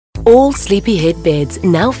All sleepyhead beds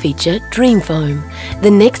now feature Dreamfoam, the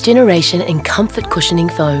next generation in comfort cushioning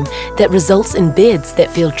foam that results in beds that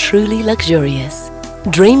feel truly luxurious.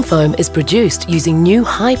 Dreamfoam is produced using new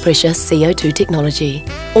high-pressure CO2 technology.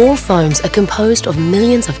 All foams are composed of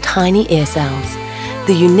millions of tiny air cells.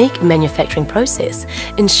 The unique manufacturing process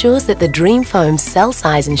ensures that the Dreamfoam's cell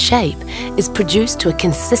size and shape is produced to a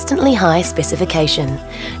consistently high specification.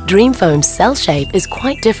 Dreamfoam's cell shape is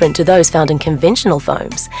quite different to those found in conventional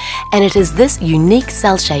foams, and it is this unique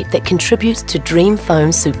cell shape that contributes to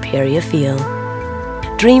Dreamfoam's superior feel.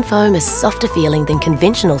 Dreamfoam is softer feeling than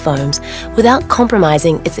conventional foams without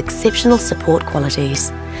compromising its exceptional support qualities.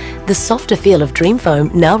 The softer feel of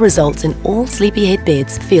Dreamfoam now results in all sleepyhead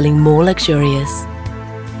beds feeling more luxurious.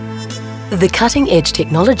 The cutting-edge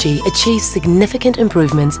technology achieves significant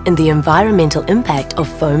improvements in the environmental impact of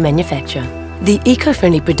foam manufacture. The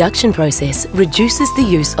eco-friendly production process reduces the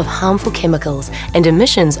use of harmful chemicals, and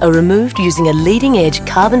emissions are removed using a leading-edge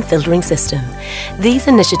carbon filtering system. These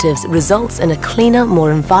initiatives result in a cleaner,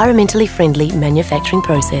 more environmentally friendly manufacturing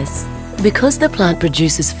process. Because the plant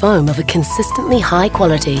produces foam of a consistently high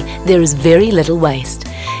quality, there is very little waste.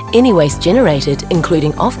 Any waste generated,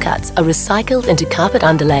 including offcuts, are recycled into carpet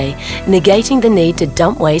underlay, negating the need to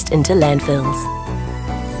dump waste into landfills.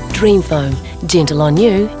 Dreamfoam, gentle on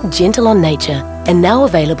you, gentle on nature, and now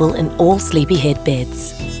available in all sleepyhead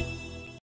beds.